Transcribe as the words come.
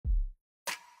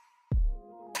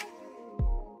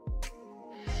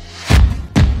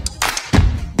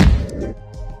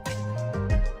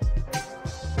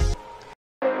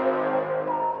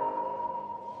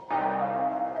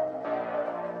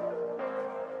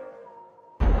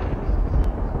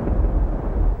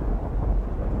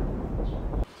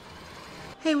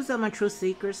Hey, what's up, my truth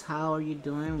seekers? How are you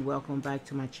doing? Welcome back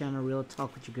to my channel, Real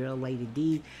Talk with your girl, Lady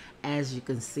D. As you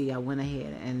can see, I went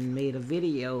ahead and made a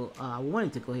video. I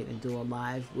wanted to go ahead and do a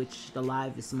live, which the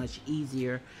live is much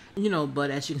easier,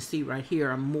 but as you can see right here,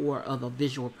 I'm more of a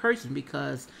visual person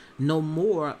because no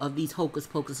more of these hocus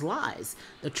pocus lies.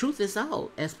 The truth is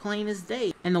out, as plain as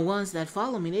day. And the ones that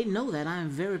follow me, they know that I am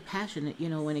very passionate,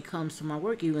 when it comes to my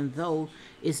work, even though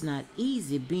it's not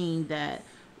easy, being that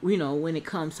when it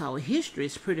comes to our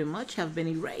histories, pretty much have been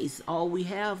erased. All we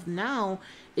have now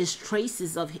is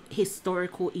traces of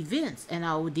historical events and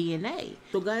our DNA.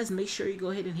 So guys, make sure you go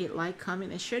ahead and hit like,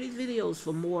 comment, and share these videos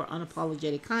for more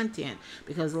unapologetic content.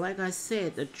 Because like I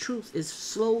said, the truth is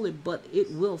slowly, but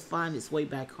it will find its way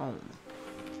back home.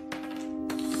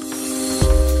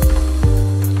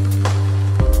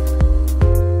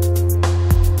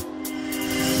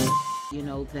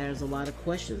 There's a lot of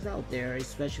questions out there,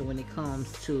 especially when it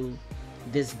comes to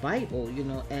this Bible,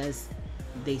 as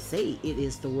they say, it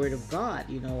is the word of God,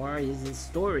 or is it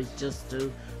stories just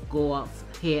to go off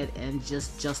ahead and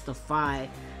just justify,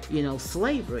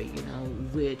 slavery,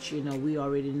 which, we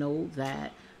already know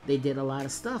that they did a lot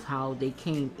of stuff, how they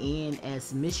came in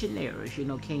as missionaries,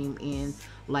 came in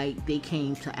like they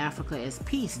came to Africa as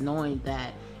peace, knowing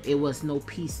that it was no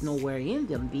peace nowhere in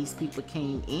them. These people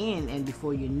came in, and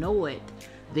before you know it,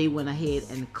 they went ahead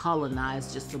and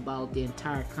colonized just about the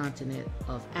entire continent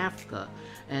of Africa.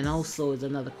 And also is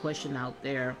another question out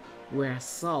there where I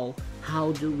saw,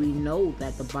 how do we know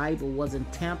that the Bible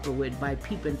wasn't tampered with by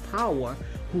people in power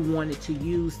who wanted to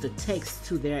use the text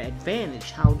to their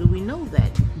advantage? How do we know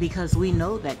that? Because we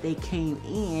know that they came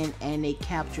in and they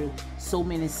captured so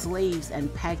many slaves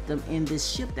and packed them in this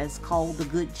ship that's called the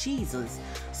Good Jesus.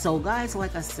 So guys,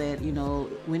 like I said,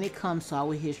 when it comes to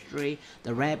our history,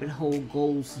 the rabbit hole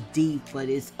goes deep, but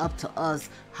it's up to us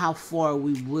how far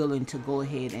we're willing to go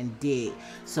ahead and dig.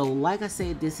 So like I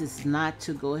said, this is not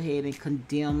to go ahead and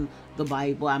condemn the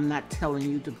Bible. I'm not telling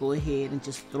you to go ahead and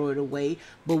just throw it away.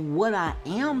 But what I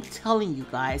am telling you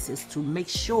guys is to make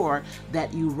sure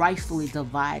that you rightfully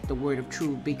divide the word of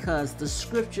truth, because the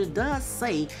scripture does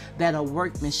say that a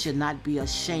workman should not be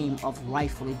ashamed of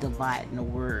rightfully dividing the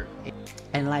word.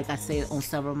 And like I said on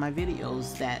several of my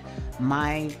videos, that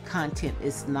my content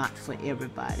is not for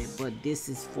everybody, but this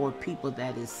is for people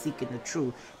that is seeking the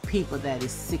truth, people that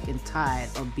is sick and tired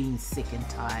of being sick and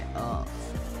tired of.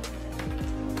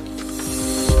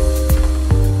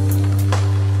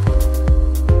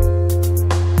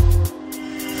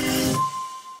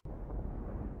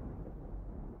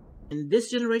 And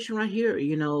this generation right here,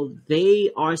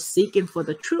 they are seeking for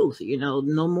the truth,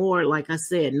 no more, like I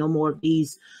said, no more of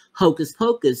these hocus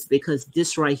pocus, because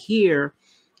this right here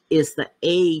is the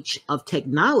age of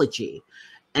technology.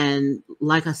 And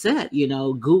like I said,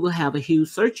 Google have a huge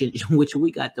search engine, which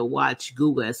we got to watch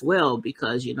Google as well,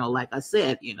 because, like I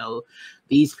said,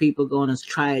 these people going to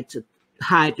try to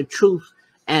hide the truth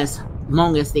as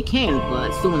long as they can,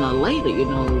 but sooner or later,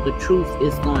 the truth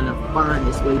is going to find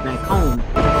its way back home.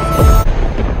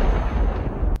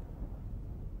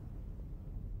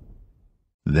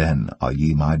 Then are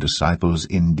ye my disciples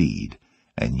indeed,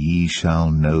 and ye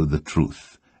shall know the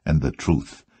truth, and the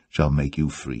truth shall make you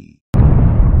free.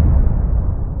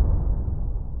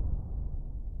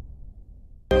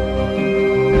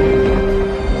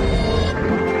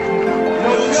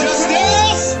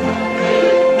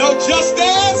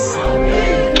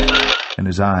 And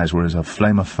his eyes were as a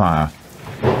flame of fire,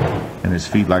 and his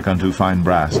feet like unto fine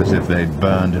brass, as if they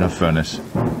burned in a furnace,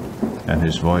 and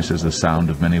his voice as the sound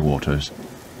of many waters.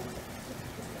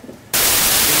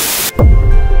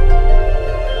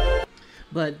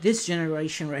 But this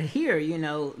generation right here,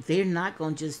 they're not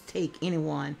going to just take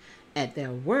anyone at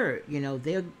their word.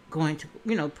 They're going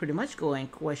to, pretty much go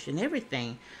and question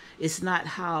everything. It's not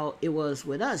how it was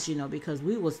with us, because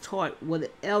we was taught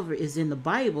whatever is in the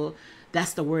Bible,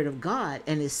 that's the word of God,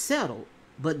 and it's settled.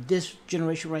 But this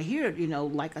generation right here,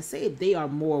 like I said, they are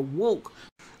more woke.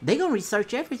 They're going to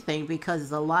research everything, because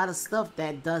there's a lot of stuff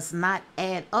that does not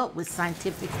add up with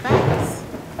scientific facts.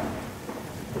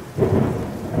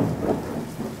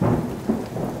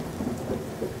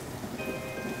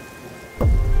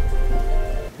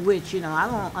 Which, I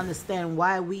don't understand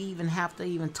why we even have to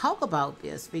even talk about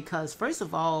this, because first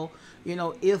of all,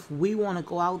 if we want to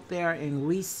go out there and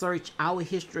research our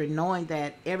history, knowing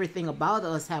that everything about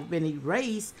us have been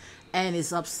erased and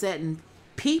is upsetting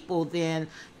people, then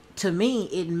to me,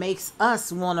 it makes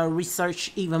us want to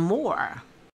research even more.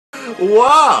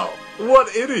 Wow,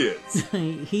 what idiots!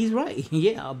 He's right.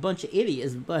 Yeah, a bunch of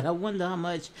idiots. But I wonder how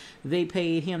much they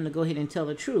paid him to go ahead and tell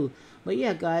the truth. But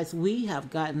yeah, guys, we have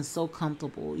gotten so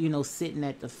comfortable, sitting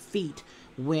at the feet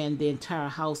when the entire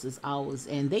house is ours,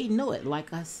 and they know it.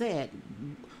 Like I said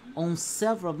on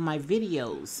several of my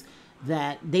videos,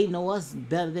 that they know us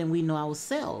better than we know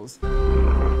ourselves.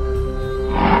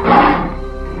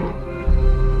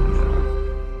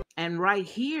 And right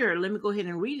here, let me go ahead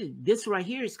and read it. This right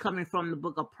here is coming from the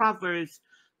book of Proverbs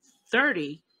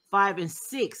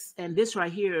 30:5-6. And this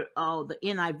right here, the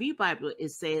NIV Bible, it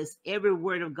says, every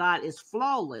word of God is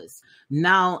flawless.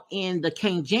 Now, in the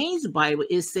King James Bible,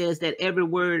 it says that every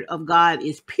word of God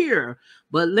is pure.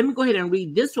 But let me go ahead and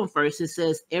read this one first. It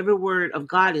says, every word of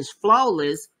God is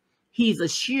flawless. He's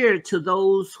assured to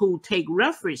those who take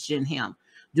refuge in him.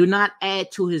 Do not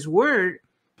add to his word,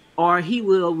 or he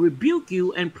will rebuke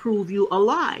you and prove you a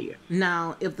liar.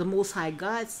 Now, if the Most High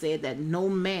God said that no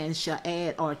man shall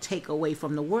add or take away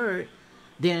from the word,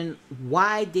 then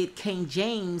why did King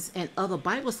James and other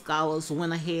Bible scholars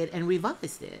went ahead and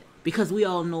revised it? Because we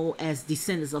all know as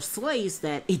descendants of slaves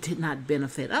that it did not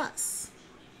benefit us.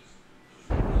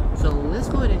 So let's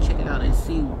go ahead and check it out and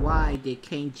see why did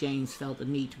King James felt the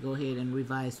need to go ahead and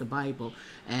revise the Bible.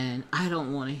 And I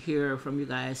don't want to hear from you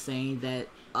guys saying that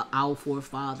our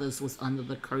forefathers was under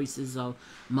the curses of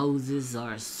Moses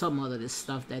or some other this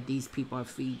stuff that these people are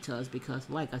feeding to us, because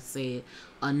like I said,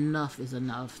 enough is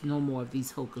enough. No more of these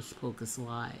hocus pocus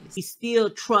lies. We still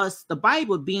trust the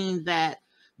Bible, being that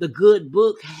the good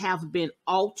book have been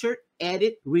altered,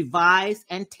 edited, revised,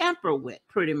 and tampered with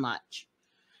pretty much.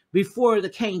 Before the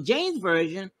King James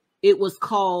Version, it was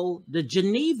called the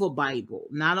Geneva Bible.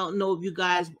 Now, I don't know if you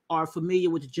guys are familiar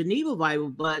with the Geneva Bible,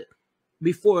 but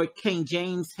before King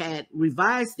James had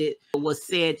revised it, it was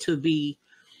said to be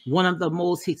one of the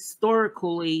most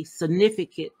historically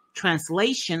significant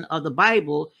translation of the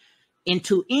Bible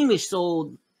into English.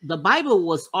 So the Bible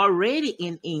was already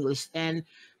in English, and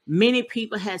many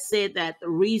people had said that the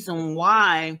reason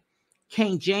why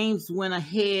King James went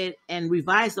ahead and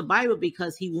revised the Bible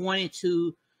because he wanted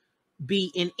to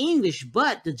be in English,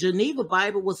 but the Geneva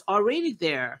Bible was already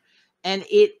there, and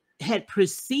it had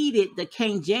preceded the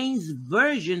King James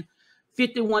Version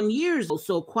 51 years.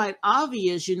 So quite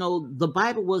obvious, the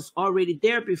Bible was already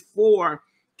there before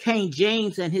King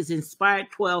James and his inspired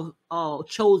 12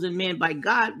 chosen men by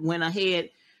God went ahead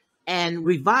and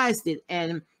revised it.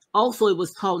 And also, it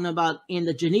was talking about in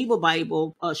the Geneva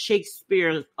Bible,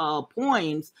 Shakespeare's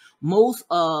poems. Most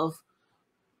of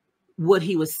what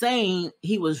he was saying,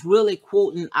 he was really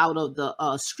quoting out of the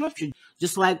scripture,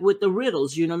 just like with the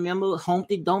riddles. Remember,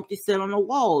 Humpty Dumpty sat on the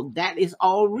wall. That is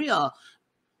all real.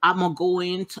 I'm going to go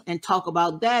in and talk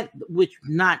about that, which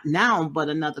not now, but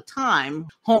another time.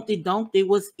 Humpty Dumpty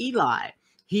was Eli.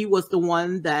 He was the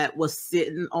one that was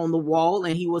sitting on the wall,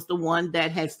 and he was the one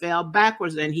that had fell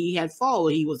backwards and he had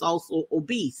fallen. He was also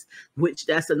obese, which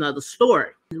that's another story.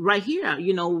 Right here,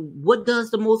 what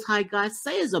does the Most High God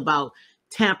says about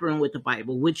tampering with the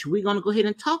Bible, which we're going to go ahead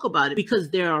and talk about it,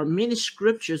 because there are many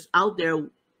scriptures out there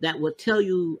that will tell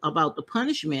you about the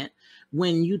punishment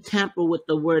when you tamper with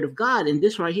the word of God. And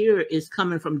this right here is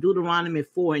coming from Deuteronomy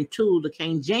 4:2, the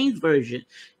King James Version.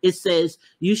 It says,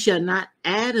 you shall not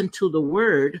add unto the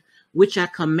word which I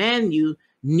command you,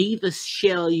 neither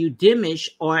shall you diminish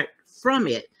or from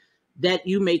it, that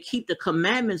you may keep the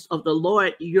commandments of the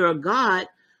Lord your God,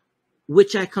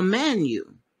 which I command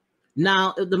you.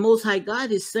 Now, if the Most High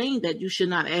God is saying that you should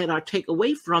not add or take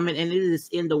away from it, and it is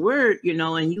in the word,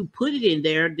 and you put it in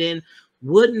there, then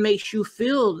what makes you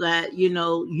feel that,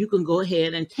 you can go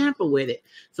ahead and tamper with it?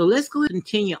 So let's go ahead and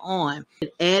continue on.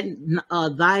 Add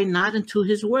thy not unto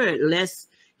his word, lest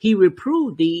he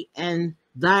reprove thee and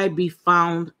thy be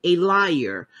found a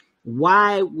liar.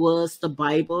 Why was the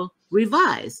Bible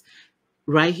revised?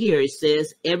 Right here it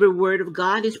says, every word of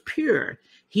God is pure.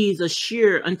 He's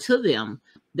assured unto them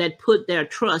that put their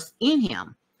trust in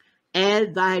him.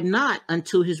 Add thy not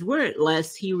unto his word,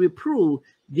 lest he reprove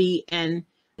thee and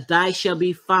thy shall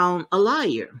be found a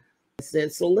liar.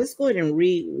 So let's go ahead and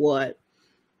read what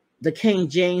the King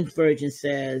James Version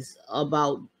says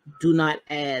about do not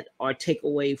add or take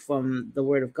away from the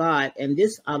word of God. And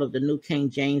this out of the New King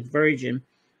James Version,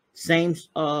 same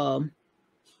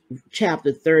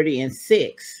chapter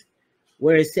 30:6,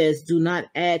 where it says, do not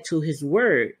add to his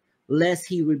word, lest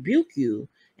he rebuke you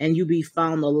and you be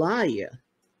found a liar.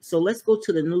 So let's go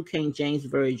to the New King James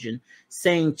Version,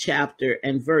 same chapter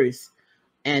and verse,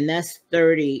 and that's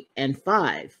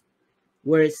 30:5,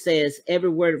 where it says, every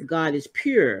word of God is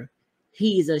pure.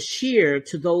 He is a shield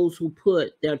to those who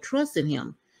put their trust in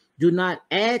him. Do not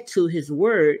add to his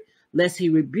word, lest he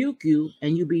rebuke you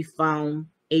and you be found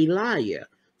a liar.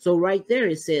 So right there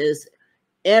it says,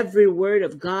 every word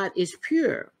of God is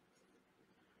pure.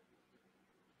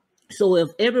 So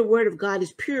if every word of God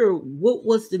is pure, what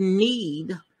was the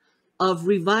need of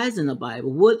revising the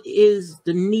Bible? What is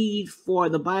the need for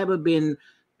the Bible being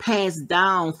passed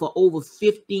down for over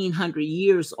 1,500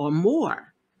 years or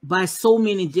more by so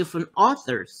many different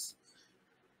authors?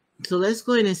 So let's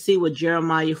go ahead and see what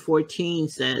Jeremiah 14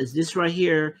 says. This right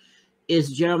here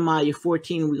is Jeremiah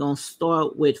 14. We're going to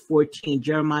start with 14,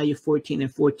 Jeremiah 14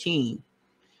 and 14.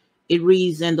 It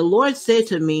reads, "And the Lord said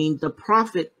to me, the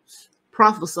prophets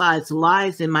prophesied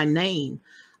lies in my name.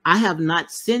 I have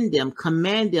not sent them,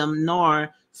 command them, nor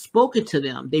spoken to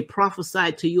them. They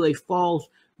prophesied to you a false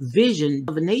vision,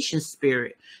 divination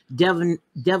spirit."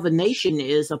 Divination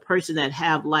is a person that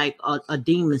have like a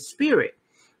demon spirit.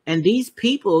 And these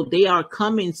people, they are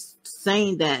coming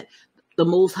saying that the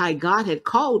Most High God had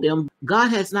called them. God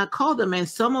has not called them. And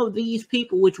some of these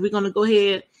people, which we're going to go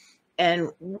ahead and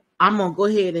I'm going to go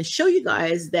ahead and show you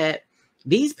guys that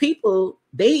these people,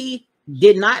 they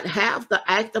did not have the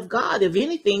act of God. If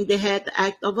anything, they had the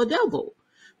act of a devil.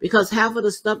 Because half of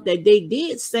the stuff that they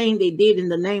did, saying they did in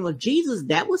the name of Jesus,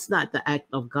 that was not the act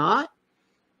of God.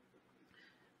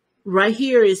 Right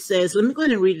here it says, let me go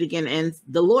ahead and read it again. "And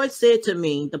the Lord said to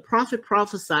me, the prophet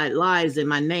prophesied lies in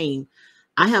my name.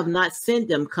 I have not sent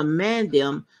them, command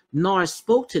them, nor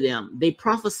spoke to them. They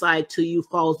prophesied to you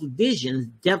false visions,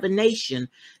 divination,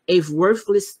 a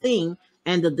worthless thing,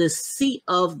 and the deceit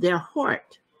of their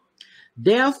heart.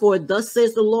 Therefore, thus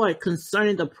says the Lord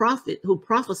concerning the prophet who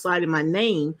prophesied in my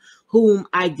name, whom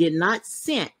I did not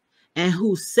send, and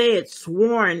who said,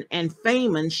 sworn and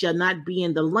famine shall not be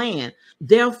in the land.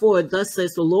 Therefore, thus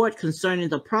says the Lord concerning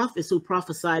the prophets who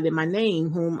prophesied in my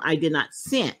name, whom I did not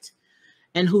send,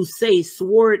 and who say,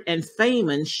 sword and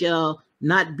famine shall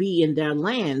not be in their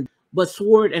land, but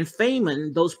sword and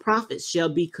famine, those prophets shall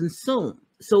be consumed."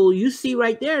 So you see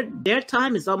right there, their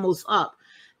time is almost up.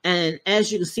 And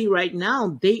as you can see right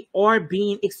now, they are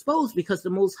being exposed because the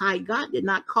Most High God did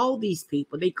not call these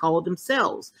people. They called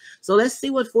themselves. So let's see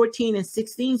what 14 and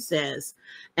 16 says.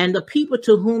 "And the people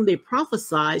to whom they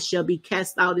prophesied shall be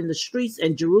cast out in the streets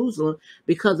in Jerusalem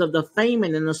because of the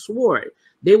famine and the sword.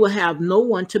 They will have no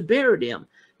one to bury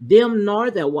them nor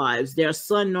their wives, their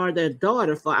son nor their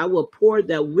daughter, for I will pour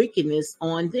their wickedness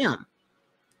on them.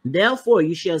 Therefore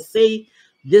you shall say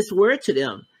this word to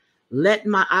them, let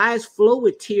my eyes flow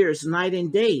with tears night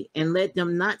and day, and let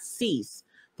them not cease.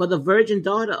 For the virgin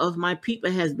daughter of my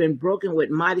people has been broken with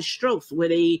mighty strokes,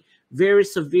 with a very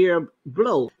severe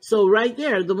blow." So right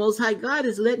there, the Most High God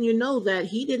is letting you know that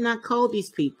he did not call these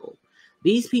people.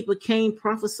 These people came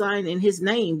prophesying in his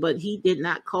name, but he did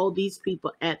not call these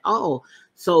people at all.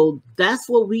 So that's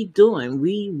what we doing.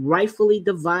 We rightfully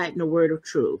dividing the word of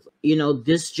truth. You know,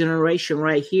 this generation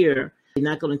right here, they're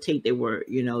not going to take their word.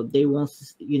 You know, they want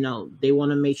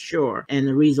to make sure. And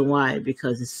the reason why,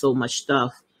 because it's so much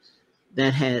stuff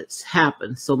that has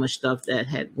happened, so much stuff that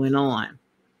had went on.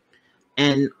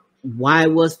 And why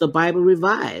was the Bible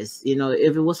revised? You know,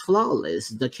 if it was flawless,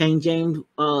 the King James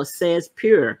says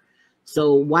pure.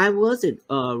 So why was it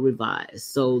revised?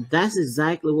 So that's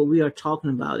exactly what we are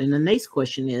talking about. And the next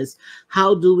question is,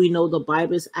 how do we know the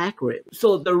Bible is accurate?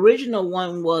 So if the original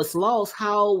one was lost,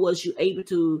 how was you able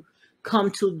to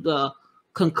come to the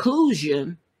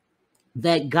conclusion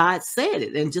that God said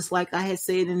it? And just like I had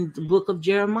said in the book of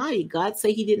Jeremiah, God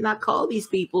said he did not call these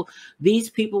people. These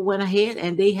people went ahead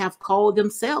and they have called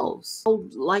themselves. So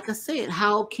like I said,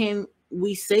 how can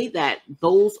we say that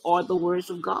those are the words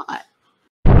of God?